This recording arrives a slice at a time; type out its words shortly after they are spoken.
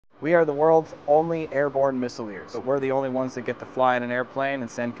We are the world's only airborne missileers. We're the only ones that get to fly in an airplane and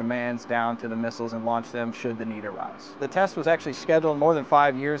send commands down to the missiles and launch them should the need arise. The test was actually scheduled more than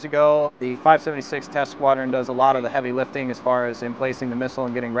 5 years ago. The 576 Test Squadron does a lot of the heavy lifting as far as emplacing the missile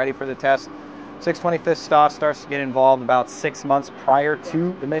and getting ready for the test. 625th STOS starts to get involved about 6 months prior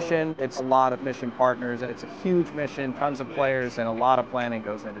to the mission. It's a lot of mission partners. It's a huge mission, tons of players, and a lot of planning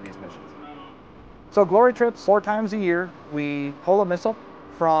goes into these missions. So glory trips 4 times a year. We pull a missile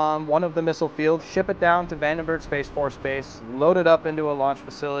from one of the missile fields, ship it down to Vandenberg Space Force Base, load it up into a launch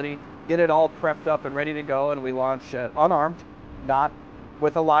facility, get it all prepped up and ready to go, and we launch unarmed, not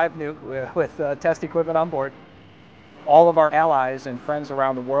with a live nuke, with test equipment on board. All of our allies and friends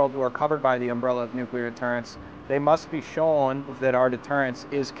around the world who are covered by the umbrella of nuclear deterrence, they must be shown that our deterrence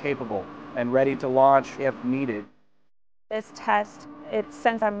is capable and ready to launch if needed. This test, it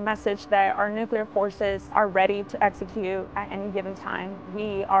sends a message that our nuclear forces are ready to execute at any given time.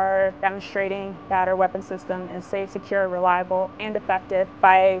 We are demonstrating that our weapon system is safe, secure, reliable, and effective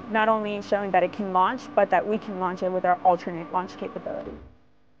by not only showing that it can launch, but that we can launch it with our alternate launch capability.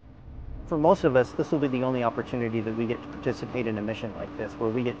 For most of us, this will be the only opportunity that we get to participate in a mission like this, where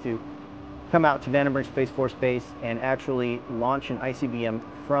we get to come out to Vandenberg Space Force Base and actually launch an ICBM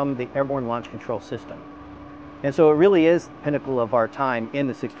from the Airborne Launch Control System. And so it really is the pinnacle of our time in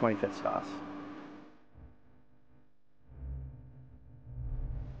the 625th STOS.